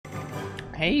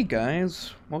Hey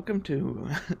guys, welcome to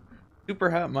Super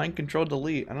Hot Mind Control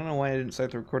Delete. I don't know why I didn't start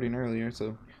the recording earlier, so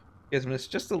you guys missed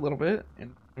just a little bit,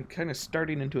 and I'm kind of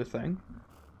starting into a thing.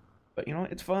 But you know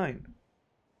what, it's fine.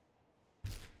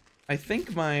 I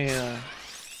think my,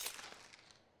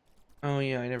 oh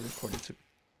yeah, I never recorded Super.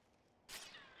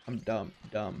 I'm dumb.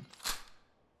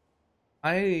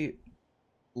 I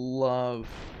love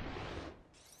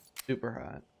Super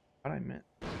Hot. What I meant.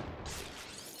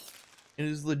 It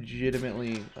is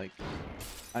legitimately, like,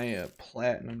 I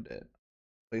platinumed it.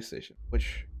 PlayStation,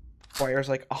 which requires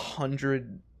like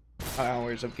 100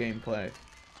 hours of gameplay.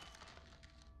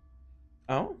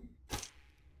 Oh?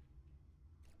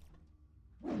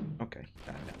 Okay,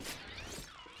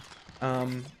 I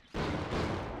know.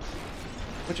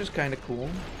 Which is kind of cool.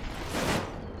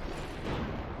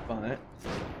 But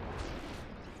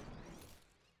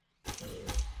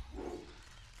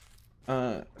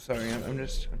sorry, I'm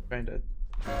trying to.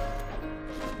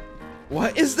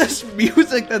 What is this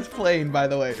music that's playing, by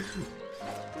the way?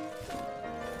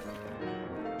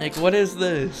 Like, what is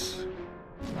this?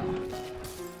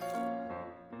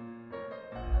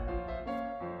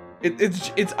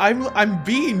 I'm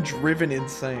being driven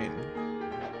insane.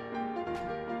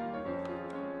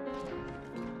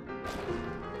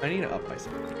 I need to up my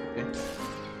sound. Okay.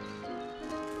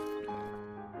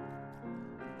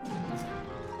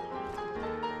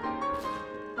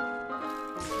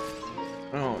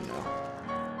 Oh no.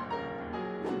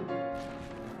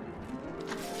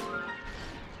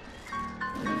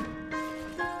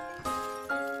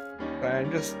 I'm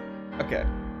just okay.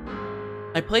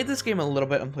 I played this game a little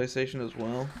bit on PlayStation as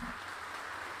well.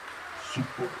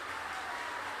 Super.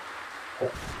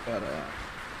 But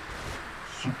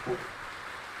Super.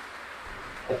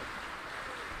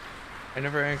 I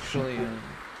never actually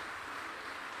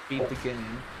beat the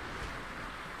game.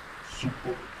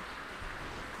 Super.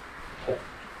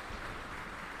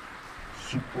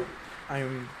 Super.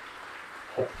 I'm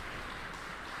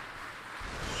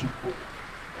Super.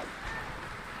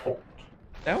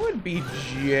 That would be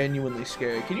genuinely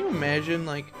scary. Can you imagine,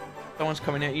 like, someone's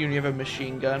coming at you and you have a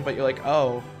machine gun, but you're like,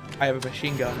 oh, I have a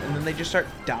machine gun, and then they just start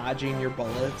dodging your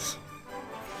bullets?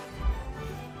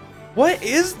 What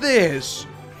is this?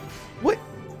 What?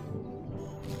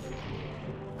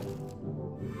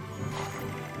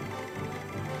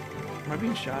 Am I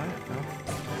being shot at? No?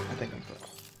 I think I'm close.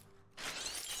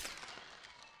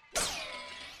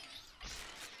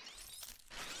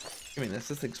 Give me this.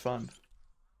 This thing's fun.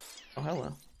 Oh,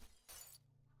 hello.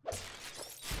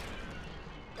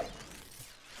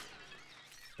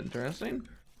 Interesting.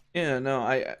 Yeah, no,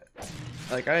 I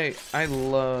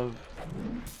love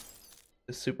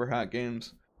the Super Hot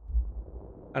games.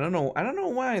 I don't know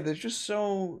why. They're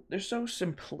so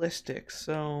simplistic,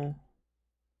 so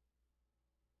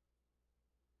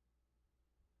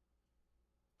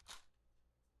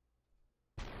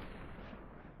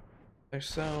they're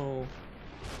so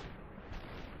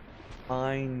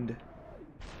mind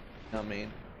numbing.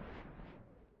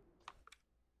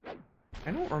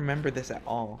 I don't remember this at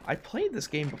all. I played this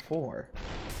game before.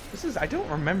 I don't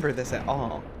remember this at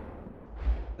all.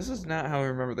 This is not how I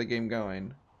remember the game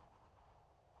going.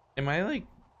 Am I, like,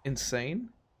 insane?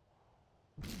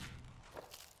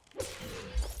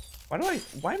 Why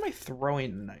am I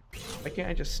throwing the knife? Why can't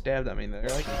I just stab them? I mean, they're,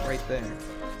 like, right there.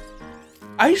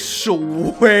 I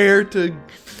swear to...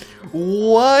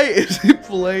 Why is he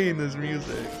playing this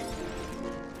music?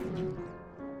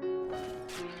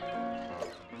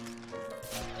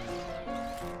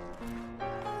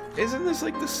 Isn't this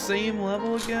like the same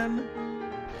level again?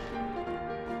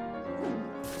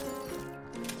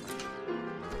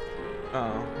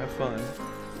 Oh, have fun.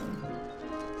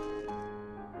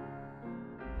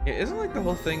 Yeah, isn't like the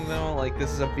whole thing though, like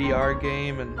this is a VR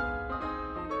game and...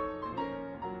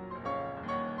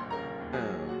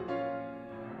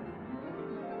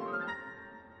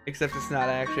 Except it's not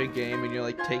actually a game and you're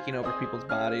like taking over people's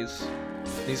bodies.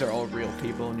 These are all real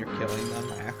people and you're killing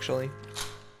them, actually.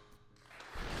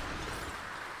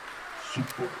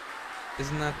 Super.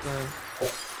 Isn't that the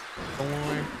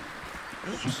lore?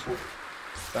 Oops.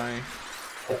 Sorry.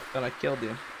 Thought I killed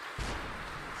you.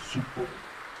 Super.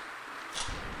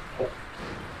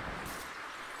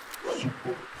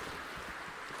 Super.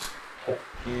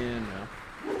 Yeah, no.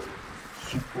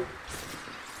 Super.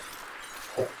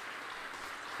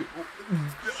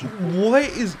 What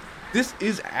is... This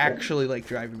is actually like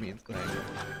driving me insane.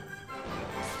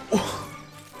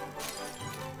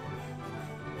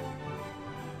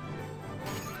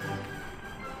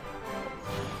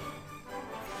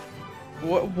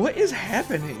 What is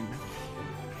happening?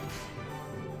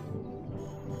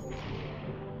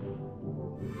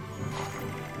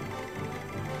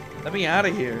 Let me out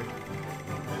of here.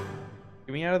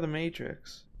 Get me out of the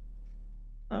Matrix.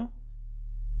 Oh.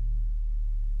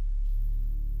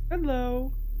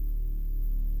 Hello.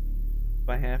 If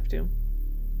I have to.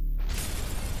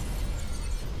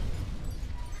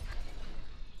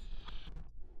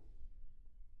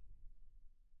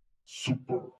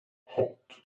 Super hot.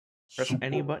 Press Super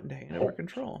any button to hand over hot.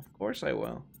 control. Of course I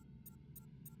will.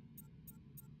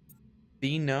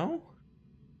 The no?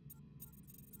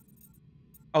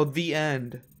 Oh, the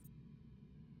end.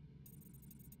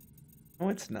 No,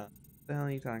 it's not. What the hell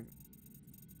are you talking?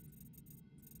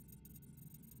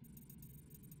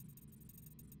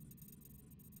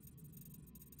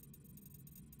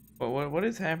 What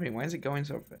is happening? Why is it going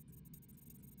so fast?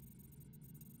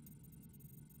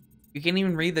 You can't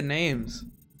even read the names.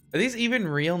 Are these even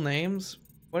real names?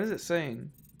 What is it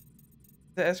saying?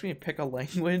 Does it ask me to pick a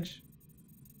language?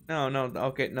 No, no,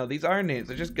 okay, no, these are names.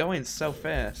 They're just going so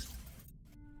fast.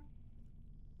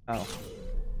 Oh.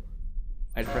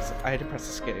 I had to press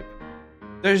escape.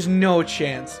 There's no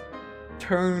chance.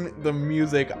 Turn the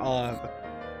music off.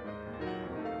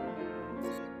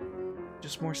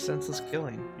 Just more senseless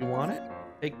killing. You want it?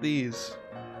 Take these.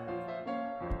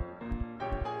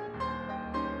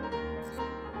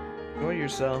 Enjoy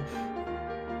yourself.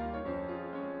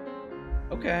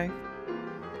 Okay.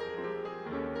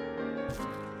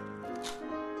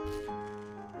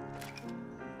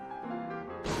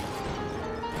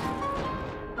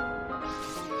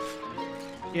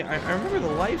 Yeah, I remember the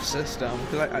life system,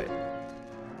 because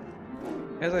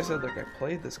as I said, like, I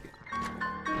played this game.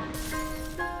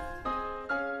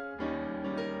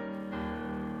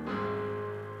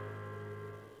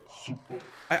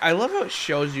 I love how it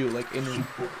shows you, like, in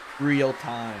real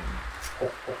time,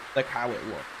 like, how it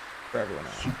looked for everyone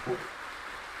else. Super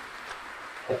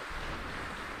hot.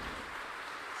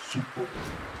 Super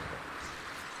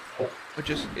hot. Which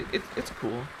is, it's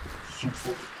cool.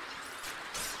 Super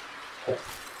hot.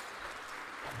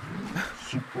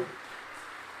 Super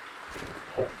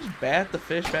hot. Just bat the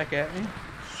fish back at me.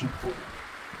 Super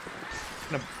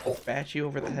I'm gonna bat you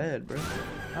over the head, bro.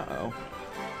 Uh-oh.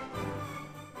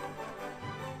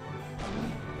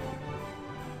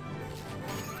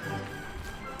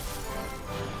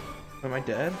 Am I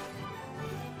dead?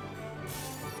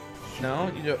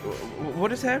 No? You know,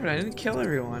 what has happened? I didn't kill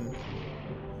everyone.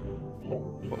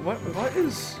 What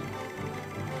is...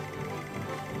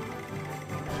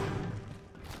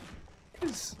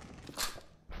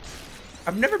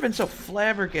 I've never been so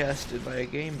flabbergasted by a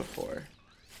game before.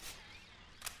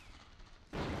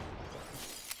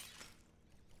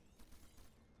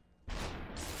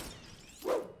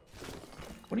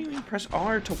 What do you mean press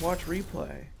R to watch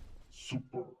replay?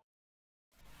 Super.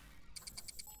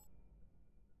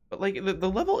 But like the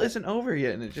level isn't over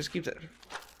yet and it just keeps it.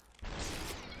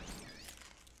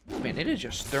 Man, it is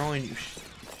just throwing you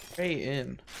straight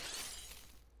in.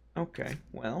 Okay,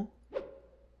 well.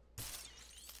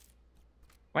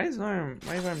 Why does Arm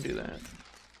do that?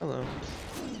 Hello.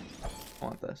 I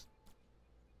want this.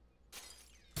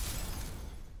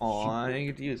 Aw, I didn't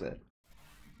get to use it.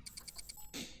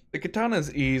 The katana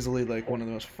is easily like one of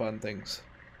the most fun things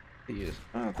to use.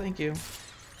 Oh, thank you.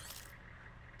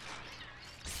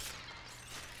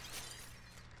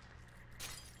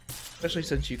 Especially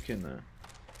since you can,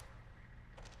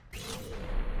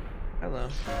 Hello.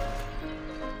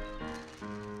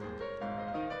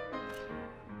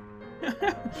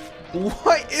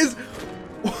 What is...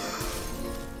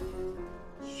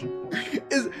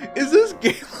 Is this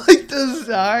game like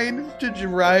designed to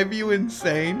drive you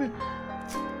insane?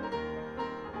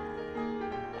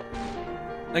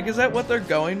 Like, is that what they're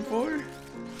going for?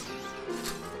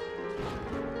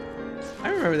 I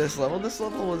remember this level. This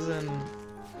level was in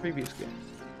previous game.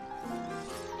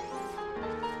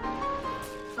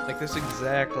 Like this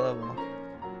exact level.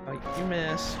 Oh, you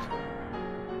missed.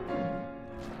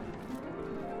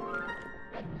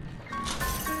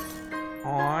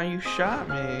 Aw, you shot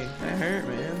me. That hurt,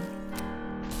 man.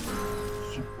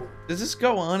 Does this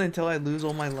go on until I lose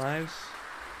all my lives?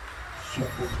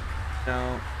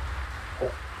 No.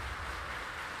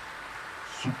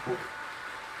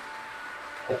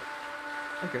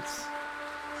 Look, it's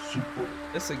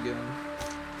this again.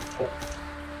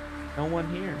 No one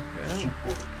here. Yeah.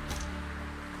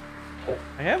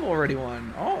 I have already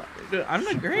won. Oh, dude, I'm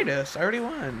the greatest. I already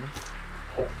won.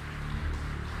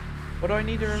 What do I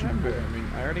need to remember? I mean,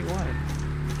 I already won.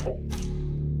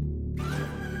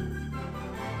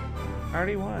 I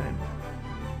already won.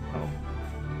 Oh.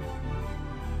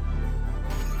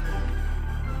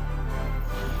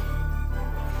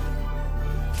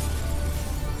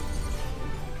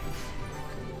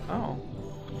 Oh.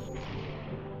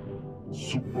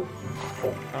 super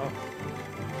hot, Oh.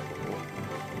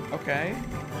 Okay.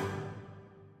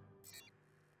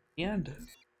 And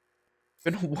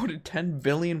been awarded 10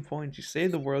 billion points. You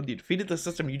saved the world. You defeated the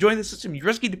system. You joined the system. You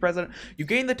rescued the president. You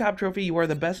gained the top trophy. You are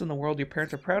the best in the world. Your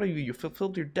parents are proud of you. You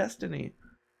fulfilled your destiny.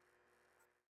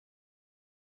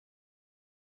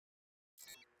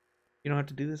 You don't have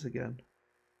to do this again.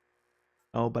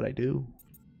 Oh, but I do.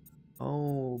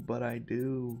 Oh, but I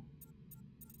do.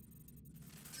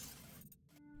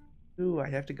 Ooh, I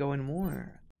have to go in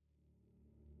more.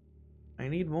 I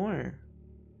need more.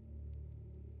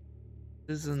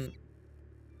 This isn't...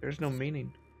 There's no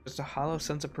meaning. Just a hollow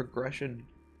sense of progression.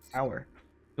 Power.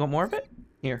 You want more of it?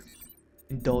 Here.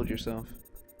 Indulge yourself.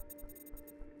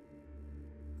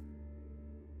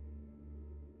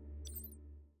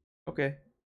 Okay.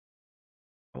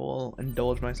 I will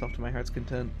indulge myself to my heart's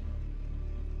content.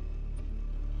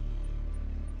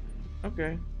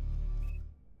 Okay.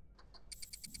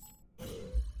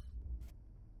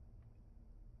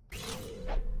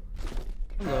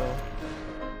 Hello.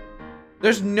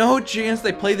 There's no chance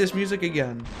they play this music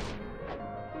again.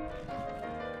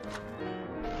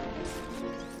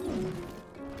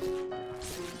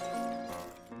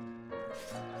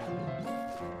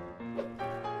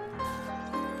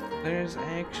 There's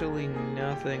actually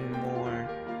nothing more.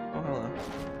 Oh, hello.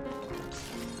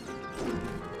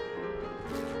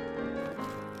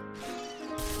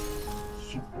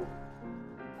 super,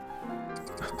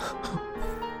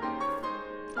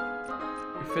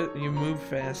 You move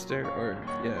faster, or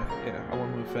yeah, I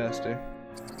want to move faster.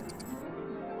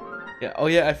 Yeah, oh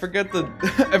yeah, I forgot the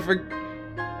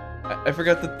I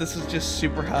forgot that this is just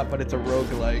super hot, but it's a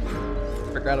roguelike.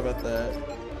 Forgot about that.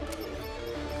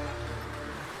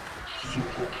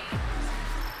 super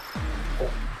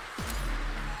hot,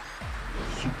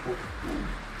 super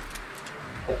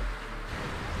hot,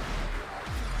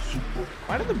 super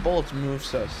Why do the bullets move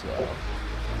so slow?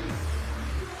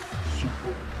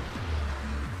 super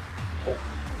hot,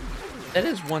 That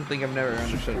is one thing I've never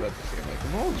understood about this game. Like, the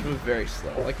bullets move very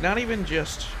slow. Like, not even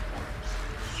just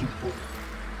super,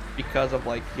 because of,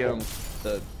 like, you know,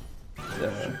 the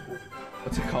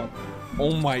what's it called?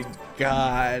 Oh my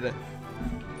god.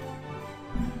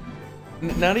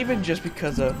 Not even just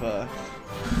because of,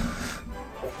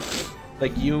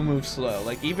 like, you move slow.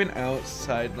 Like, even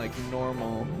outside, like,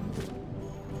 normal,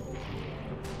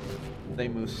 they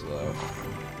move slow.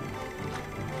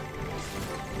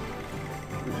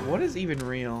 What is even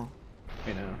real?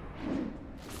 You know.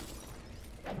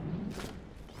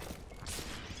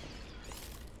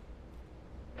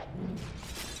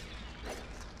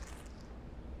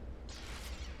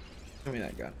 Give me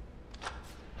that gun.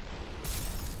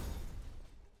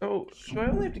 Oh, do I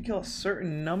only have to kill a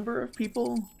certain number of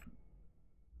people?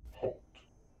 hot,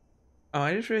 Oh,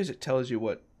 I just realized it tells you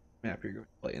what map you're going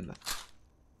to play in the...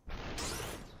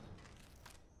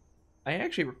 I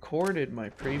actually recorded my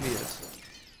previous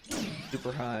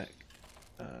super hot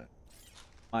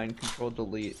mind control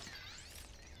delete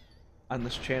on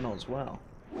this channel as well.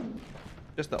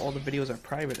 Just that all the videos are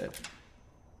privated.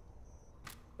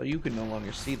 So you can no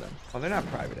longer see them. Well, they're not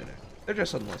privated. They're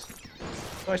just unlisted.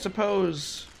 So I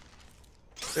suppose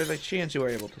there's a chance you are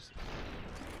able to see.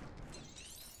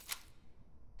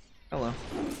 Hello.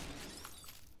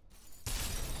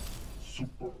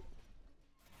 super,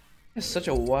 It's such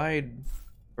a wide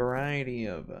variety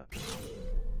of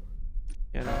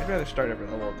yeah, no, I'd rather start every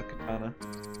level with the katana.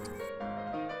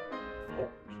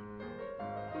 hot,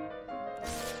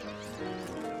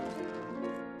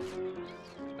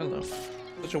 Hello.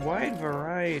 Such a wide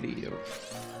variety of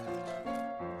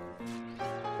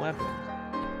weapons.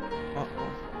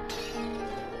 Uh-oh.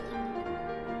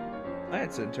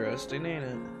 That's interesting, ain't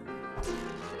it?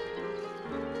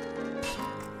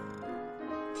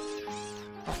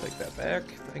 I'll take that back,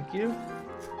 thank you.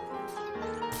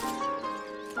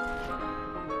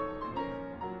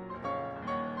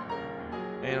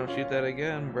 Hey, don't shoot that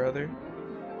again, brother.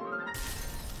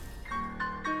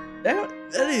 That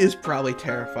is probably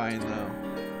terrifying, though.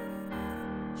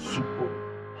 super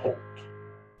hot,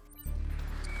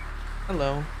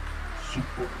 Hello.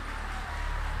 super,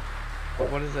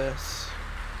 What is this?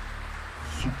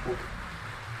 super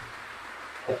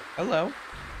hot, Hello.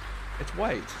 It's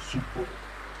white. super,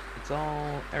 It's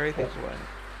all... everything's white.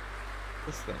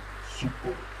 This thing.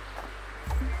 super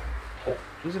hot,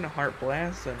 Losing a heart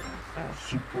blast and... oh,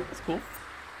 super that's cool.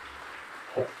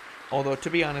 hot, Although, to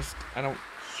be honest, I don't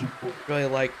super really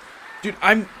like... Dude,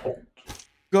 I'm hot,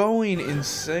 going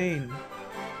insane.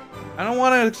 I don't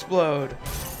want to explode.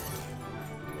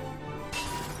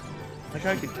 Like,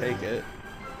 I could take it.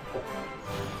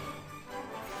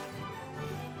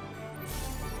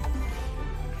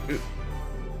 Ooh.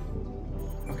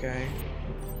 Okay.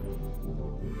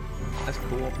 That's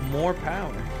cool. More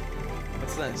power.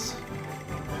 What's this?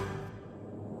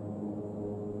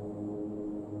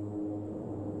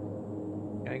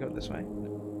 Can I go this way?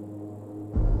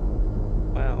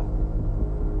 Wow.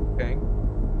 Okay.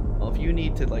 Well, if you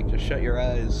need to, like, just shut your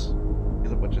eyes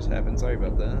because of what just happened, sorry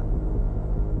about that.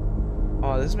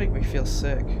 Oh, this makes me feel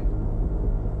sick.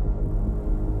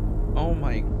 Oh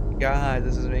my god,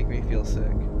 this is making me feel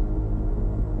sick.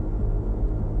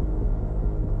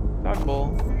 Dog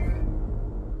bowl.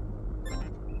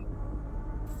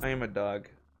 I am a dog,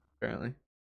 apparently.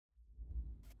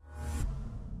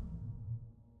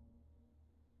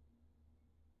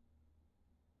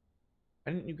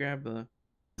 Why didn't you grab the...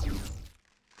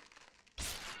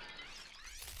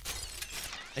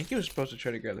 I think he was supposed to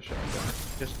try to grab the shotgun.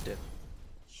 Just did.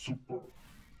 Super.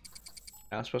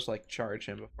 I was supposed to like charge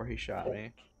him before he shot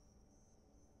me.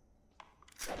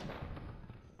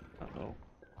 Uh-oh.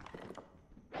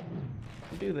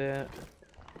 Do that.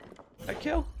 That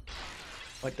kill?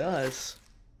 Oh, it does.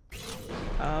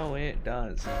 Oh, it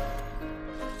does.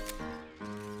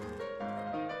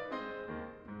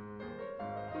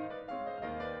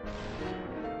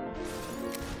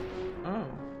 Oh.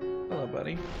 Hello,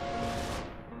 buddy.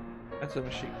 That's a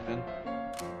machine gun.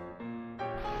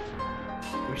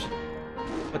 We should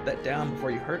put that down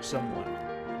before you hurt someone.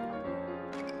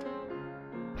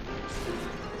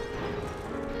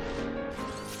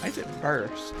 Why is it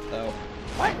burst, though?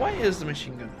 Why is the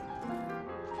machine gun?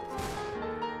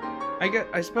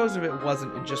 I suppose if it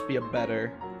wasn't, it'd just be a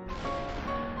better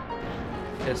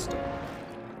pistol.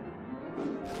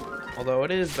 Although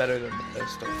it is better than the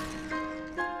pistol.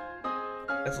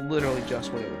 That's literally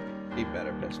just what it would be,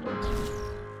 better pistol.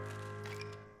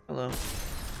 Hello.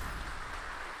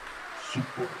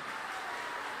 Super.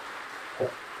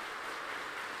 Hot.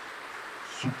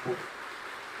 Super.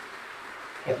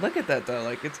 Yeah, look at that though,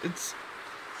 like it's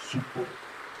Super.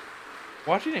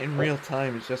 watching it in real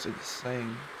time is just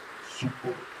insane.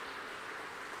 Super.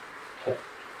 Hot.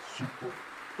 Super.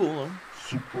 Cool,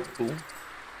 Super. cool.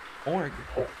 Org.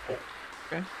 Hot. Hot.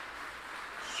 Okay.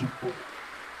 Super.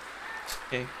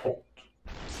 Okay. Hot.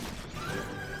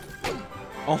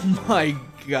 Oh my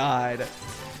god.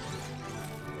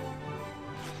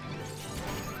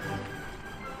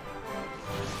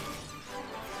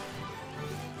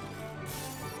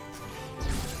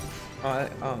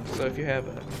 Oh, so if you have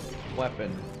a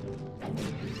weapon.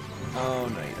 Oh,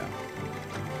 no, you don't.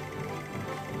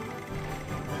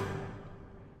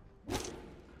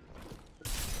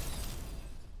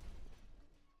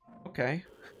 Okay.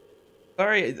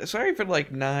 Sorry for,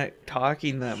 like, not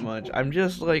talking that much. I'm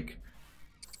just, like,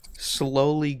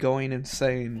 slowly going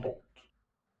insane.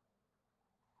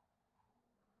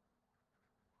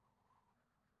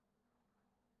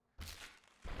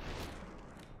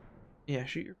 Yeah,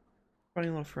 shoot your funny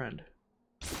little friend.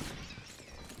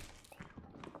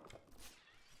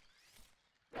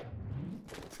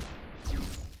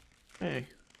 Hey.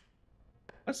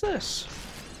 What's this?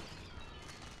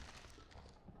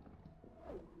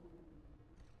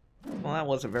 Well, that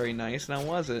wasn't very nice, now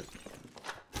was it?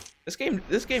 This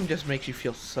game just makes you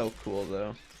feel so cool,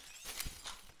 though.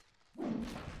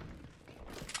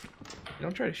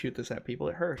 Don't try to shoot this at people,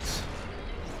 it hurts.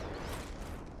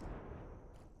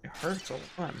 It hurts a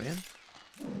lot, man.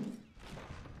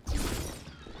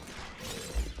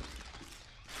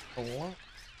 A lot.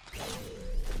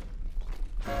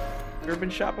 You ever been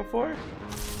shot before?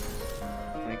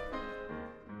 Like,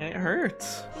 it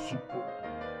hurts. Super.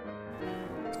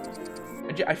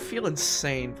 I feel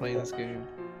insane playing this game.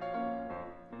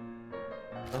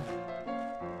 Huh?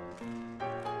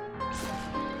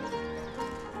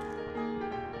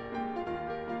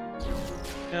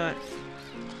 You know what?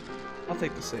 I'll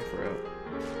take the safe route.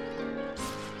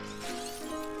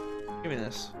 Give me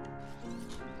this.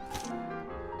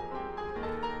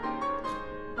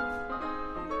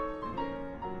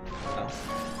 Oh.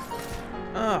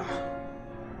 Ugh.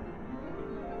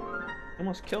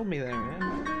 Almost killed me there,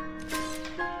 man.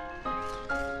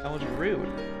 That was rude.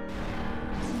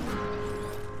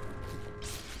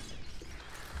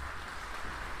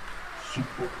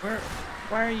 Super.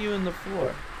 Why are you in the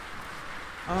floor?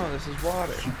 Oh, this is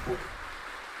water. Super.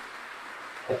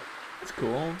 Hot. That's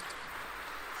cool.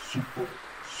 Super.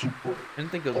 Super. I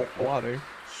didn't think it was like water.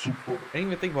 Super. I didn't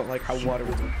even think about like how water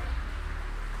would work.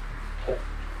 Hot.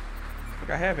 Look,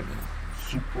 I have it now.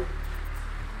 Super.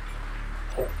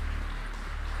 Hot.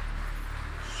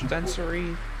 Super.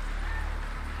 Sensory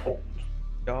Hot.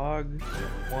 dog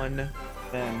 1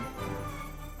 then.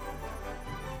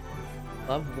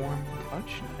 Love warm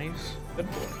touch, nice. Good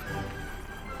boy.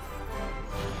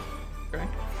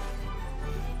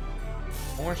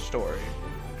 More story.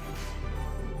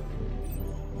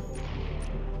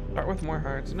 Start with more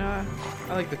hearts. Nah,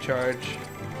 I like the charge.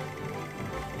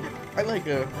 I like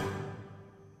a...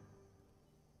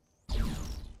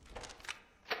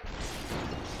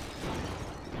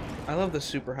 I love the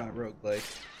super hot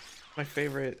roguelike. My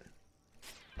favorite.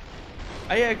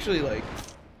 I actually like...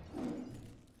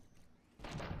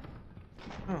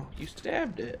 Oh, you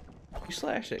stabbed it. You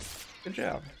slashed it. Good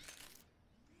job.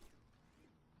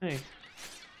 Hey.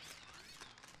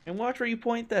 And watch where you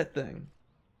point that thing.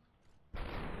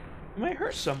 You might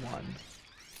hurt someone.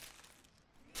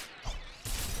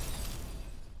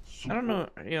 I don't know,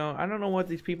 you know, I don't know what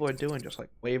these people are doing, just like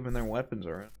waving their weapons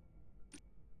around.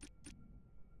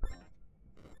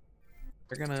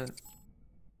 They're gonna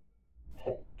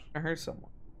hurt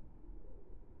someone.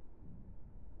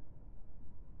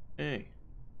 Hey.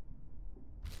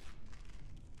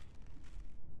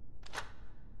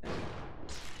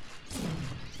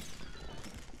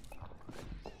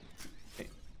 Hey.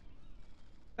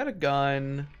 Got a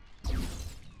gun.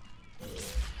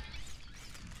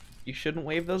 You shouldn't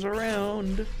wave those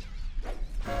around.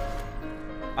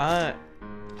 Hello.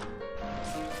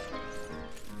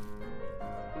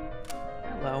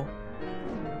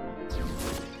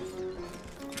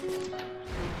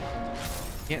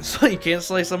 You can't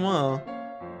slice them all.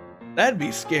 That'd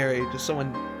be scary. Just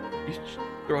someone, you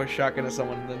throw a shotgun at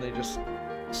someone and then they just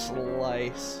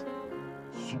slice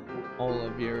all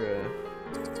of your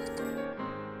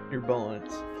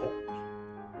bullets.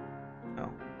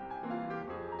 Oh.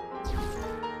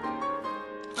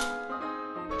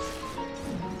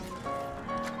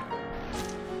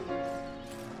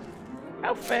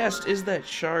 How fast is that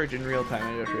charge in real time?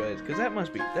 I just realized, because that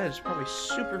is probably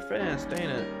super fast,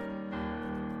 ain't it?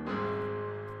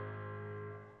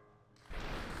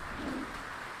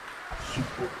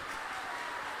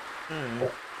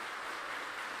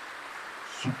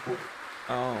 Super.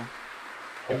 Oh,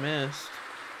 you missed.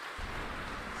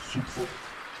 Super.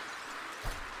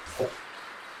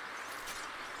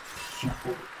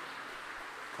 Super.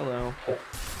 Hello.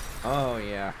 Oh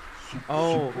yeah.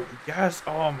 Oh yes.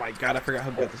 Oh my god, I forgot how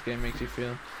good this game makes you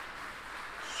feel.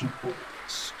 Super.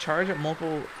 Charge at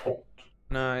multiple.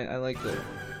 No, I like the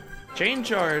chain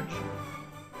charge.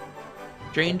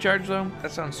 Chain charge though,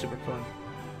 that sounds super fun.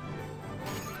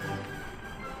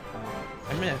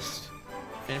 I missed.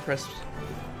 And press.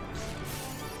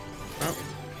 Oh.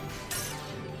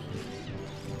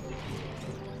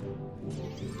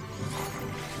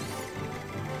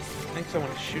 I think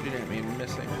someone is shooting at me and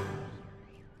missing.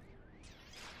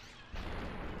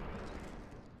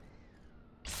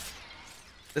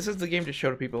 This is the game to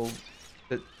show to people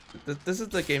that this is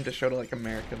the game to show to like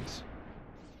Americans.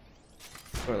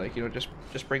 Or like, you know, just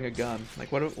bring a gun.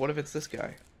 Like what if it's this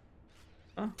guy?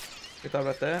 Huh? You thought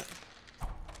about that?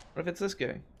 What if it's this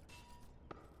guy?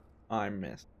 Oh, I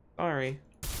missed. Sorry.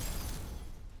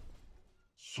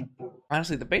 Super.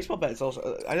 Honestly, the baseball bat is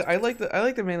also I like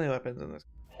the melee weapons in this.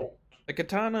 The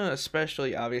katana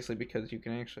especially, obviously, because you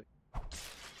can actually,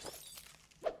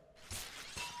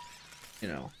 you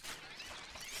know,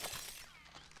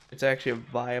 it's actually a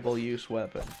viable use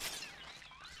weapon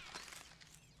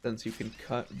since you can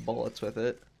cut bullets with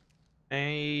it.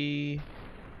 Hey,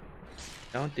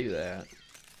 don't do that.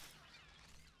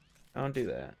 Don't do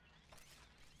that.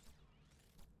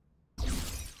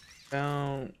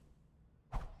 Don't.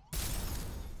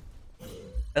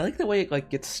 I like the way it like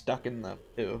gets stuck in them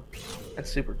too.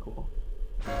 That's super cool.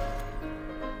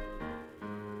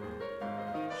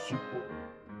 Super.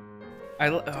 I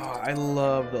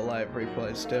love the live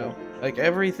replays too. Like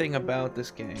everything about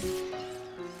this game.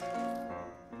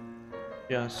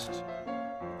 Just.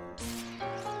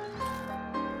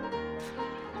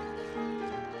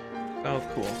 So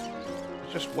cool.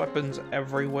 There's just weapons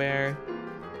everywhere.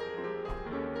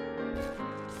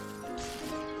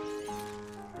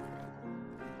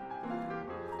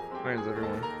 Where is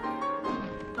everyone?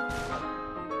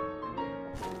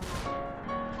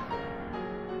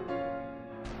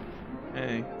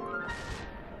 Hey.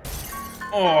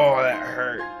 Oh, that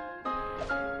hurt.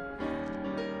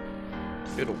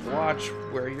 Good to watch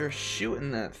where you're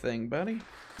shooting that thing, buddy.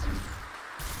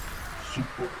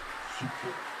 Super.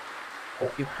 Super.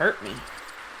 You hurt me.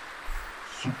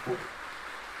 Super.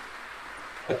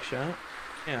 Quick shot.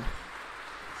 Yeah.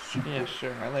 Super. Yeah,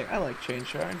 sure. I like chain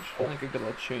charge. I like a good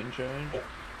little chain charge.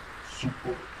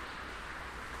 Super.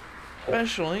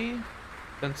 Especially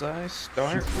since I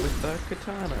start with the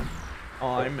katana.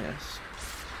 Oh, I missed.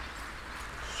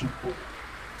 Super.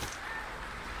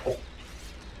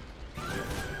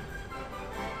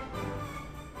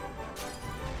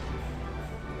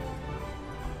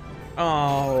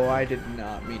 Oh, I did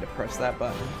not mean to press that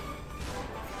button.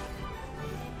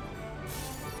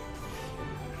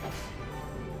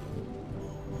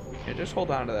 Yeah, just hold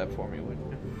on to that for me,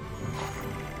 wouldn't you?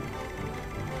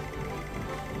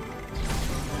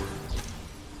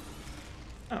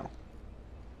 Oh.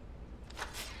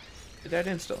 Did that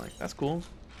instantly. That's cool.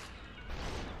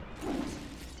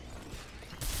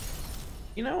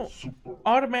 You know,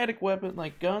 automatic weapon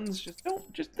like guns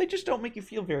they just don't make you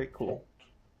feel very cool.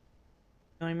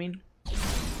 You know what I mean? You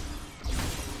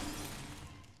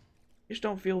just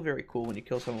don't feel very cool when you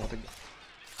kill someone with a gun.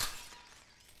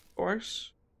 Of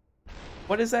course.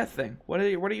 What is that thing? What are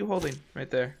you holding right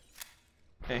there?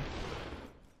 Hey.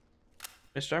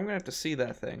 Mister, I'm gonna have to see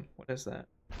that thing. What is that?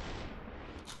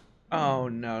 Oh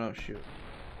no, don't shoot.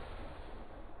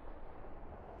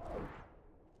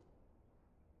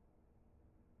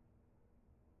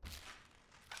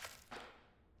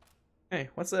 Hey,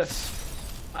 what's this?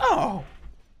 Oh!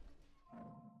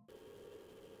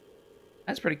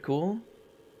 That's pretty cool.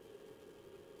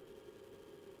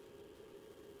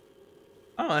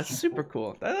 Oh, that's super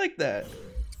cool. I like that.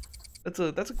 That's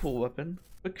a cool weapon.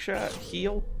 Quick shot,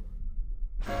 heal.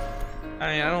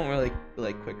 I mean, I don't really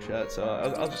like quick shot, so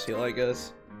I'll just heal, I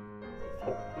guess.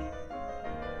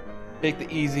 Take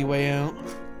the easy way out.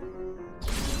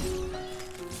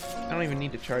 I don't even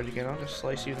need to charge again. I'll just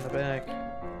slice you in the back.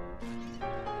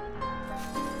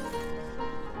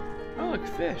 Oh, look,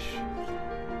 fish.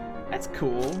 That's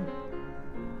cool.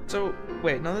 So,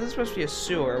 wait, no, this is supposed to be a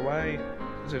sewer. Why?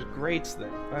 Because there's grates there.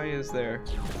 Why is there?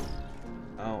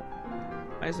 Oh.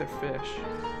 Why is there fish?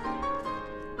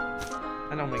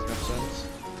 That don't make no sense.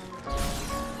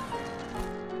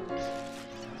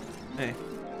 Hey.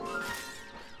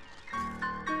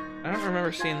 I don't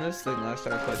remember seeing this thing last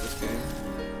time I played this game.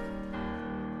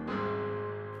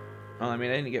 Well, I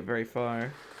mean, I didn't get very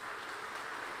far.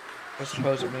 I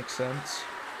suppose it makes sense.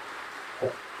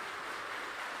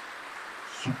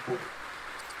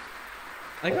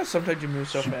 I like how sometimes you move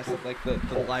so fast that like the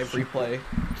live replay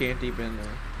can't even.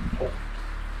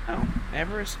 Oh,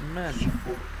 Everest Men.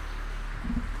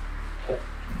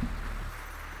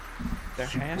 There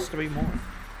has to be more.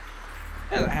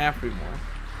 Yeah, there have to be more.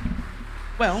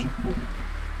 Well,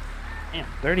 damn,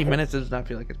 30 minutes does not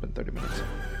feel like it's been 30 minutes.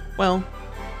 Well,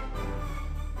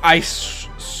 I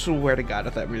swear to God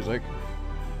at that music.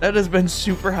 That has been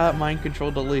Super Hot Mind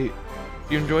Control Delete.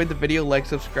 If you enjoyed the video, like,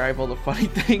 subscribe, all the funny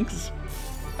things.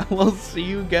 We'll see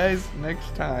you guys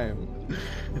next time.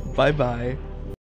 Bye-bye.